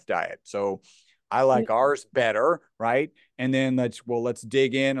 to death diet. So I like ours better, right? And then let's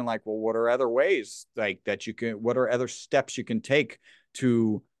dig in and like, well, what are other ways like that what are other steps you can take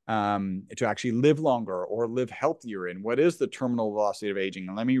to actually live longer or live healthier? And what is the terminal velocity of aging?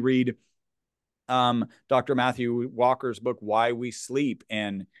 And let me read Dr. Matthew Walker's book, Why We Sleep,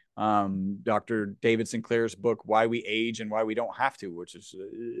 and Dr. David Sinclair's book, Why We Age and Why We Don't Have to, which is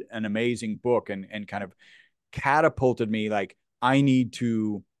an amazing book, and kind of catapulted me. Like, I need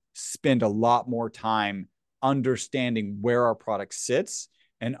to spend a lot more time understanding where our product sits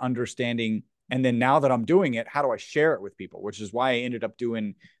and understanding. And then now that I'm doing it, how do I share it with people? Which is why I ended up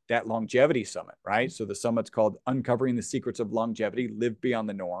doing that longevity summit, right? So the summit's called Uncovering the Secrets of Longevity, Live Beyond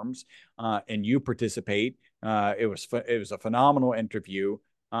the Norms. And you participate. It was a phenomenal interview.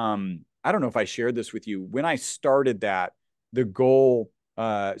 I don't know if I shared this with you. When I started that, the goal,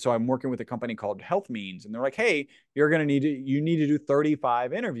 so I'm working with a company called Health Means, and they're like, hey, you need to do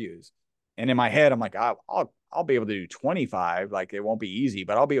 35 interviews. And in my head, I'm like, I'll be able to do 25. Like, it won't be easy,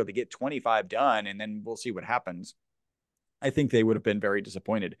 but I'll be able to get 25 done, and then we'll see what happens. I think they would have been very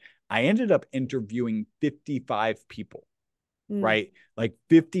disappointed. I ended up interviewing 55 people, right? Like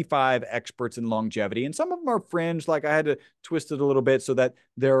 55 experts in longevity. And some of them are fringe. Like, I had to twist it a little bit so that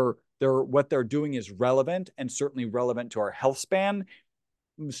what they're doing is relevant, and certainly relevant to our health span,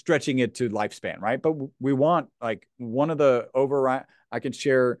 stretching it to lifespan, right? But we want, like, one of the I can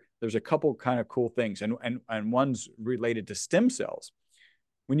share, there's a couple kind of cool things, and one's related to stem cells.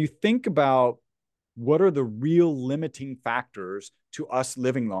 When you think about what are the real limiting factors to us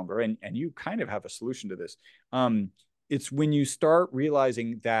living longer, and you kind of have a solution to this, it's when you start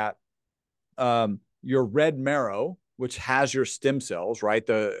realizing that your red marrow, which has your stem cells, right,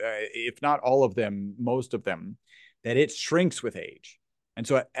 if not all of them, most of them, that it shrinks with age. And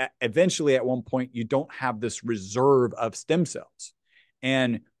so eventually at one point, you don't have this reserve of stem cells.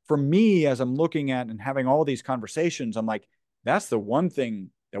 And for me, as I'm looking at and having all these conversations, I'm like, that's the one thing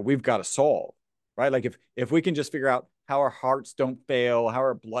that we've got to solve, right? Like, if we can just figure out how our hearts don't fail, how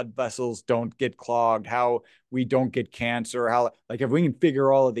our blood vessels don't get clogged, how we don't get cancer, if we can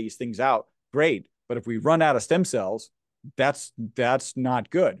figure all of these things out, great. But if we run out of stem cells, that's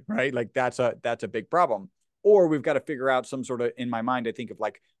not good, right? Like, that's a big problem. Or we've got to figure out some sort of, in my mind, I think of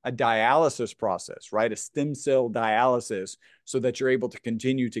like a dialysis process, right? A stem cell dialysis, so that you're able to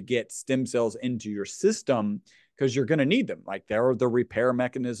continue to get stem cells into your system, because you're going to need them. Like, they're the repair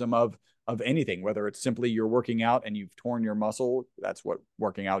mechanism of anything, whether it's simply you're working out and you've torn your muscle. That's what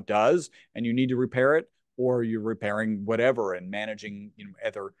working out does, and you need to repair it, or you're repairing whatever and managing,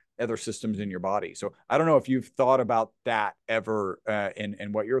 other systems in your body. So I don't know if you've thought about that ever,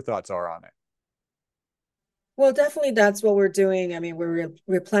 and what your thoughts are on it. Well, definitely that's what we're doing. I mean, we're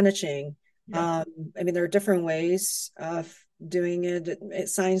replenishing. Yeah. I mean, there are different ways of doing it.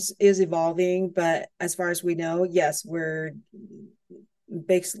 Science is evolving, but as far as we know, yes, we're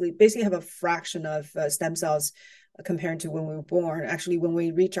basically have a fraction of stem cells compared to when we were born. Actually, when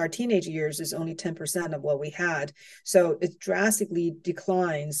we reach our teenage years, is only 10% of what we had. So it drastically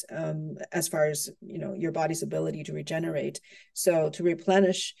declines as far as your body's ability to regenerate. So to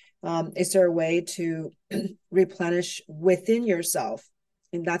replenish, is there a way to replenish within yourself?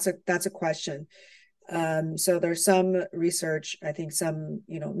 And that's a question. So there's some research, I think some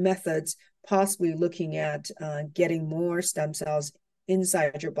methods possibly looking at getting more stem cells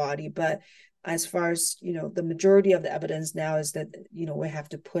inside your body, but as far as the majority of the evidence now is that we have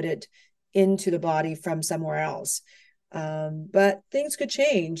to put it into the body from somewhere else. But things could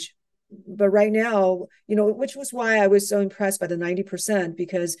change. But right now, which was why I was so impressed by the 90%,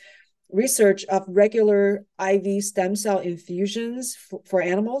 because research of regular IV stem cell infusions for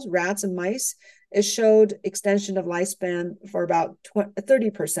animals, rats and mice, it showed extension of lifespan for about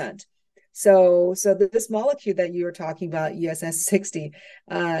 30%. So this molecule that you were talking about, ESS60,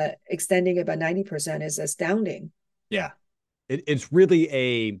 extending it by 90% is astounding. Yeah. It's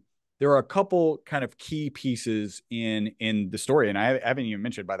really there are a couple kind of key pieces in the story. And I haven't even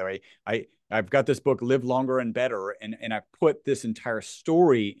mentioned, by the way, I've got this book, Live Longer and Better, and I put this entire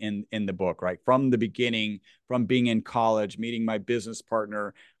story in the book, right? From the beginning, from being in college, meeting my business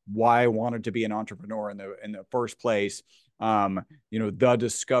partner, why I wanted to be an entrepreneur in the first place, the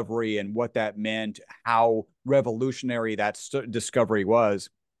discovery and what that meant, how revolutionary that discovery was.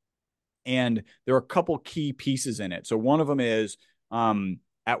 And there are a couple key pieces in it. So one of them is,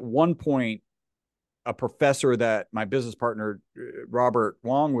 at one point, a professor that my business partner, Robert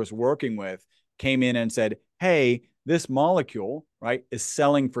Wong, was working with came in and said, hey, this molecule, right, is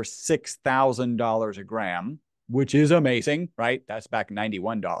selling for $6,000 a gram, which is amazing, right? That's back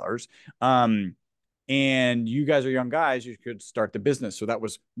 $91. And you guys are young guys, you could start the business. So that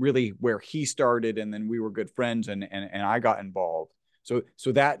was really where he started. And then we were good friends, and I got involved. So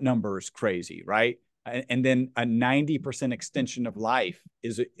that number is crazy, right? And then a 90% extension of life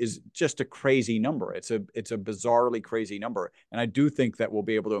is just a crazy number. It's a bizarrely crazy number. And I do think that we'll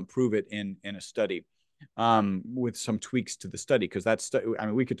be able to improve it in a study, with some tweaks to the study, because I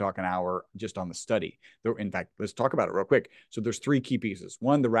mean, we could talk an hour just on the study. In fact, let's talk about it real quick. So there's three key pieces.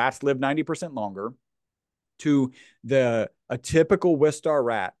 One, the rats live 90% longer. Two, a typical Wistar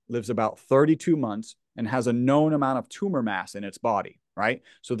rat lives about 32 months and has a known amount of tumor mass in its body, right?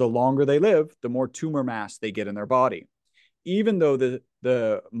 So the longer they live, the more tumor mass they get in their body. Even though the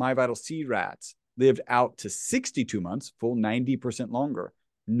MyVital C rats lived out to 62 months, full 90% longer,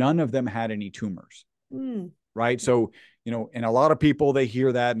 none of them had any tumors, right? So, and a lot of people, they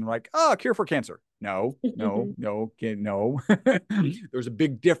hear that and like, oh, cure for cancer. No. There's a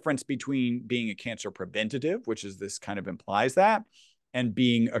big difference between being a cancer preventative, which is this kind of implies that, and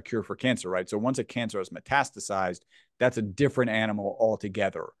being a cure for cancer, right? So once a cancer is metastasized, that's a different animal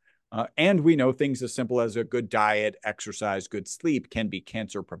altogether. And we know things as simple as a good diet, exercise, good sleep can be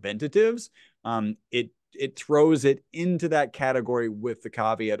cancer preventatives. It throws it into that category with the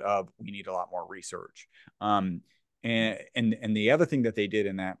caveat of we need a lot more research. And the other thing that they did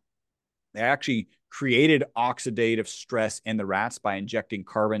in that, they actually created oxidative stress in the rats by injecting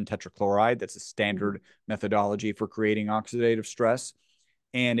carbon tetrachloride. That's a standard methodology for creating oxidative stress.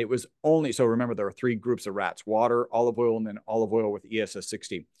 And it was only, so remember, there are three groups of rats: water, olive oil, and then olive oil with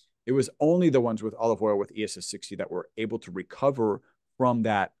ESS60. It was only the ones with olive oil with ESS60 that were able to recover from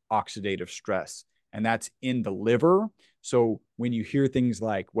that oxidative stress. And that's in the liver. So when you hear things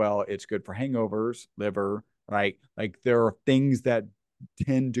like, well, it's good for hangovers, liver, right? Like there are things that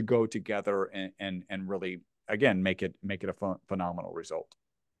tend to go together and really, again, make it a phenomenal result.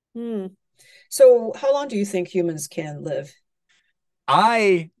 So how long do you think humans can live?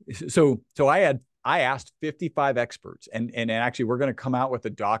 I asked 55 experts, and actually we're going to come out with a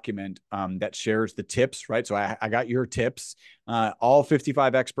document that shares the tips, right? So I got your tips, all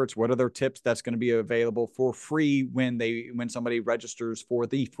 55 experts. What are their tips? That's going to be available for free when somebody registers for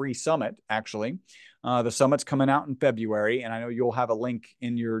the free summit. Actually, the summit's coming out in February, and I know you'll have a link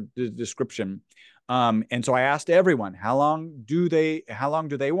in your description. And so I asked everyone, how long do they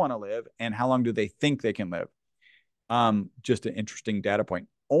want to live, and how long do they think they can live? Just an interesting data point.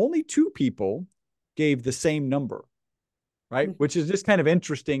 Only 2 people gave the same number, right? Which is just kind of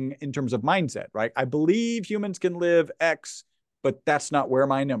interesting in terms of mindset, right? I believe humans can live X, but that's not where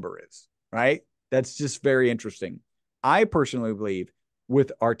my number is, right? That's just very interesting. I personally believe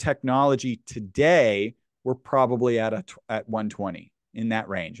with our technology today, we're probably at 120, in that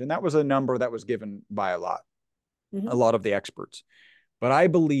range. And that was a number that was given by a lot of the experts. But I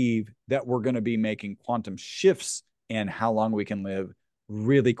believe that we're going to be making quantum shifts in how long we can live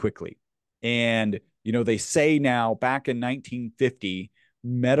really quickly. And, they say now, back in 1950,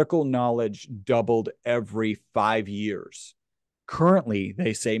 medical knowledge doubled every 5 years. Currently,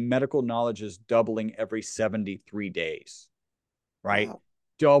 they say medical knowledge is doubling every 73 days, right? Wow.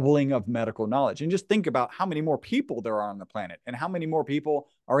 Doubling of medical knowledge. And just think about how many more people there are on the planet and how many more people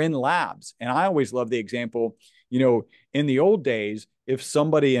are in labs. And I always love the example, in the old days, if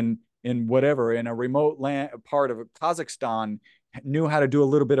somebody in a remote part of Kazakhstan knew how to do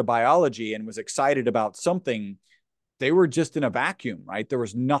a little bit of biology and was excited about something, they were just in a vacuum, right? There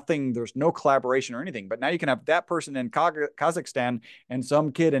was nothing, there's no collaboration or anything. But now you can have that person in Kazakhstan and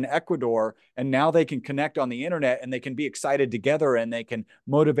some kid in Ecuador, and now they can connect on the internet and they can be excited together and they can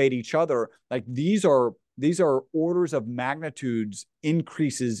motivate each other. Like these are orders of magnitudes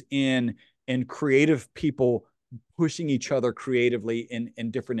increases in creative people pushing each other creatively in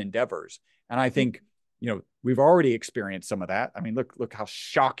different endeavors. And I think, we've already experienced some of that. I mean, look how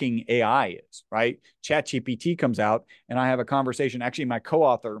shocking AI is, right? ChatGPT comes out and I have a conversation. Actually, my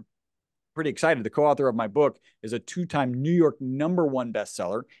co-author, pretty excited. The co-author of my book is a 2-time New York #1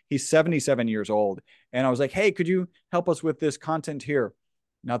 bestseller. He's 77 years old. And I was like, hey, could you help us with this content here?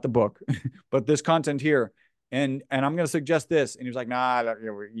 Not the book, but this content here. And I'm going to suggest this. And he was like, nah,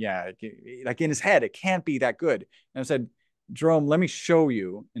 yeah, like in his head, it can't be that good. And I said, Jerome, let me show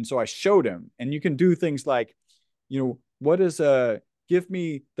you. And so I showed him, and you can do things like, give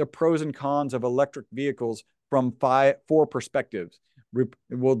me the pros and cons of electric vehicles from 4 perspectives.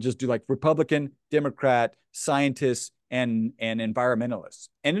 We'll just do like Republican, Democrat, scientists, and environmentalists.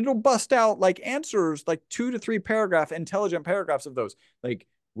 And it'll bust out like answers, like 2 to 3 intelligent paragraphs of those. Like,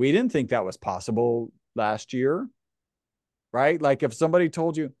 we didn't think that was possible last year, right? Like if somebody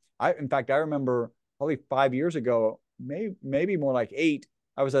told you, in fact, I remember probably 5 years ago, maybe more like 8,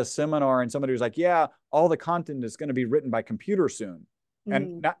 I was at a seminar and somebody was like, yeah, all the content is going to be written by computer soon.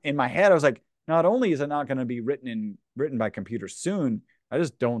 And in my head, I was like, not only is it not going to be written by computer soon, I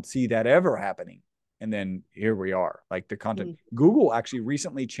just don't see that ever happening. And then here we are, like the content. Google actually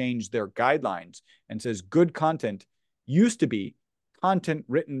recently changed their guidelines and says good content used to be content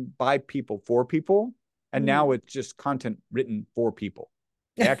written by people for people. And now it's just content written for people.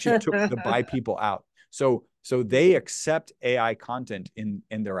 They actually took the by people out. So they accept AI content in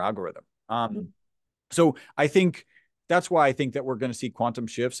their algorithm. So I think that's why I think that we're going to see quantum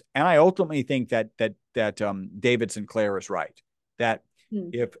shifts. And I ultimately think that David Sinclair is right. That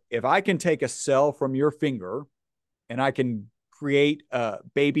if I can take a cell from your finger and I can create a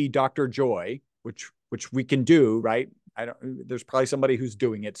baby Dr. Joy, which we can do, right? There's probably somebody who's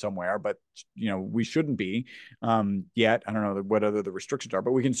doing it somewhere, but we shouldn't be yet. I don't know what other the restrictions are,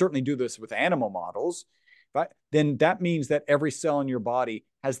 but we can certainly do this with animal models. But then that means that every cell in your body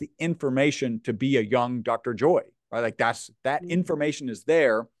has the information to be a young Dr. Joy, right? Like that information is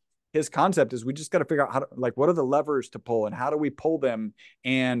there. His concept is we just got to figure out how to, like, what are the levers to pull and how do we pull them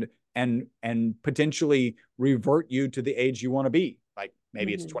and potentially revert you to the age you want to be. Like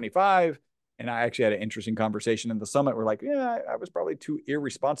maybe it's 25. And I actually had an interesting conversation in the summit. We're like, yeah, I was probably too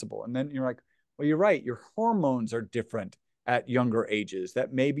irresponsible. And then you're like, well, you're right. Your hormones are different at younger ages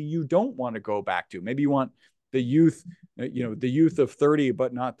that maybe you don't want to go back to. Maybe you want the youth, the youth of 30,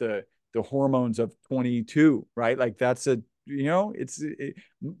 but not the hormones of 22, right? Like that's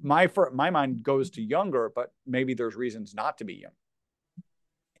my mind goes to younger, but maybe there's reasons not to be young.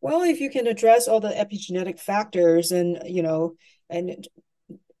 Well, if you can address all the epigenetic factors and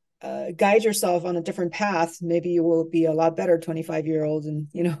guide yourself on a different path, maybe you will be a lot better 25-year-old, and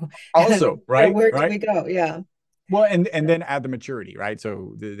also right, where can we go? Yeah. Well, and then add the maturity, right?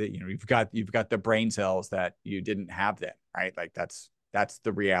 So you've got the brain cells that you didn't have then, right? Like that's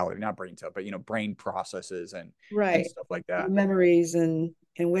the reality, not brain cell, but brain processes and stuff like that, memories and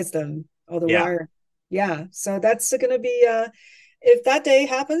wisdom, all the wire. Yeah. So that's going to be if that day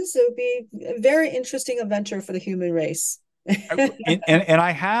happens, it would be a very interesting adventure for the human race. and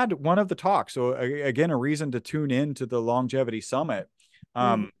I had one of the talks. So again, a reason to tune in to the Longevity Summit.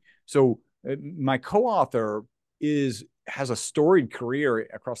 So my co-author has a storied career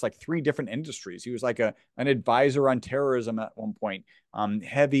across like 3 different industries. He was like an advisor on terrorism at one point,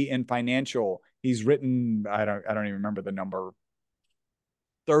 heavy in financial. He's written, I don't even remember the number,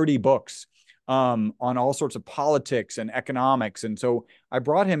 30 books on all sorts of politics and economics. And so I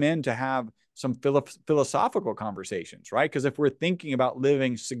brought him in to have some philosophical conversations, right? Because if we're thinking about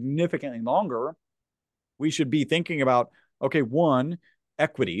living significantly longer, we should be thinking about, okay, one,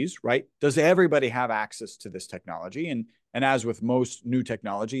 equities, right? Does everybody have access to this technology? And as with most new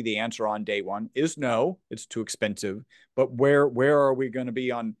technology, the answer on day one is no, it's too expensive. But where are we going to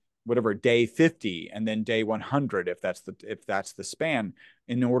be on whatever day 50 and then day 100, if that's the span,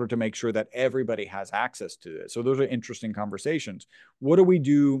 in order to make sure that everybody has access to it? So those are interesting conversations. What do we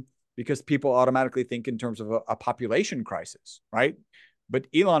do? Because people automatically think in terms of a population crisis, right? But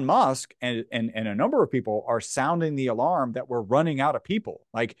Elon Musk and a number of people are sounding the alarm that we're running out of people.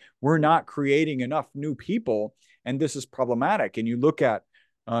 Like, we're not creating enough new people, and this is problematic. And you look at,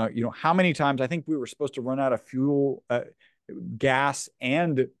 how many times I think we were supposed to run out of fuel, gas,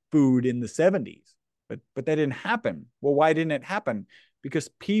 and food in the 70s, but that didn't happen. Well, why didn't it happen? Because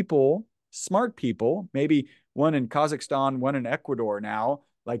people, smart people, maybe one in Kazakhstan, one in Ecuador now,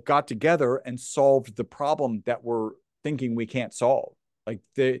 like, got together and solved the problem that we're thinking we can't solve.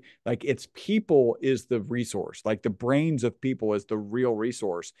 It's people is the resource, like the brains of people is the real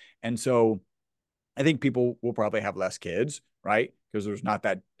resource. And so I think people will probably have less kids, right? Because there's not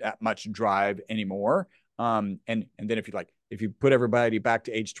that much drive anymore. And then if you put everybody back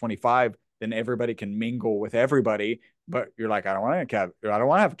to age 25, then everybody can mingle with everybody. But you're like, I don't want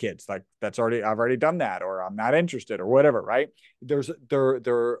to have kids. Like, I've already done that, or I'm not interested, or whatever, right? There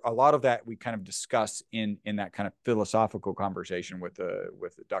are a lot of that we kind of discuss in that kind of philosophical conversation with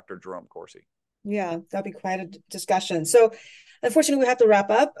Dr. Jerome Corsi. Yeah, that'd be quite a discussion. So unfortunately, we have to wrap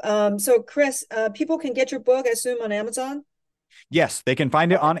up. So Chris, people can get your book, I assume, on Amazon? Yes, they can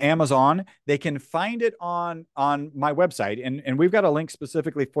find it on Amazon. They can find it on my website. And we've got a link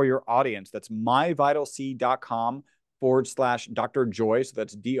specifically for your audience. That's myvitalc.com/Dr. Joy. So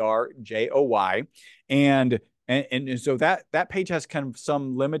that's DRJOY. And so that page has kind of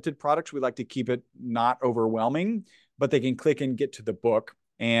some limited products. We like to keep it not overwhelming, but they can click and get to the book.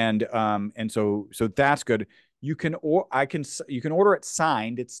 And so that's good. You can order it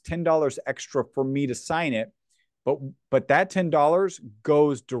signed. It's $10 extra for me to sign it. But that $10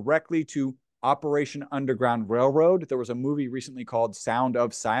 goes directly to Operation Underground Railroad. There was a movie recently called Sound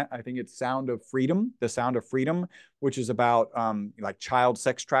of Freedom, The Sound of Freedom, which is about like child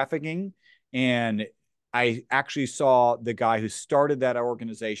sex trafficking. And I actually saw the guy who started that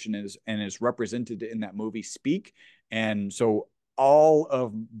organization and is represented in that movie speak. And so all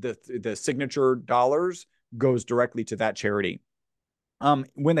of the signature dollars goes directly to that charity.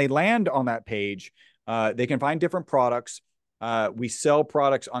 When they land on that page, they can find different products. We sell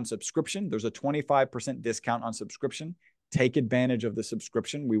products on subscription. There's a 25% discount on subscription. Take advantage of the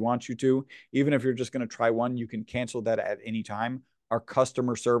subscription. We want you to. Even if you're just going to try one, you can cancel that at any time. Our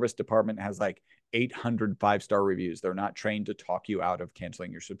customer service department has like 800 5-star reviews. They're not trained to talk you out of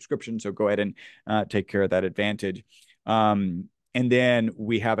canceling your subscription. So go ahead and take care of that advantage. And then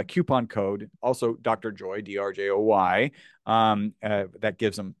we have a coupon code, also Dr. Joy, DRJOY, that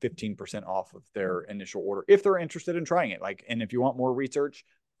gives them 15% off of their initial order if they're interested in trying it. And if you want more research,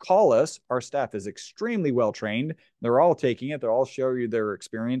 call us. Our staff is extremely well trained. They're all taking it. They'll all show you their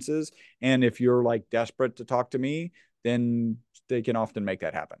experiences. And if you're like desperate to talk to me, then they can often make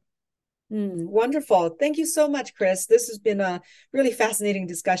that happen. Wonderful. Thank you so much, Chris. This has been a really fascinating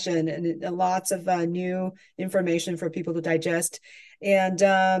discussion and lots of new information for people to digest. And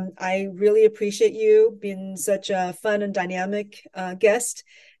I really appreciate you being such a fun and dynamic guest.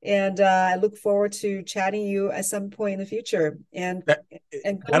 And I look forward to chatting you at some point in the future. And good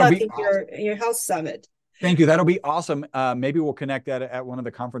luck in your health summit. Thank you. That'll be awesome. Maybe we'll connect that at one of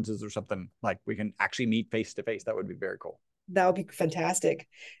the conferences or something. Like, we can actually meet face to face. That would be very cool. That would be fantastic.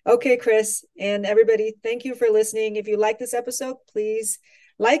 Okay, Chris, and everybody, thank you for listening. If you like this episode, please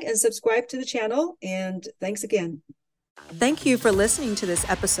like and subscribe to the channel. And thanks again. Thank you for listening to this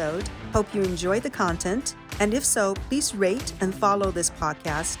episode. Hope you enjoyed the content. And if so, please rate and follow this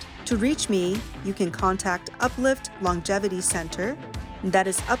podcast. To reach me, you can contact Uplift Longevity Center. That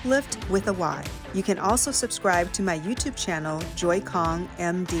is Uplift with a Y. You can also subscribe to my YouTube channel, Joy Kong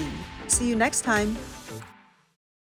MD. See you next time.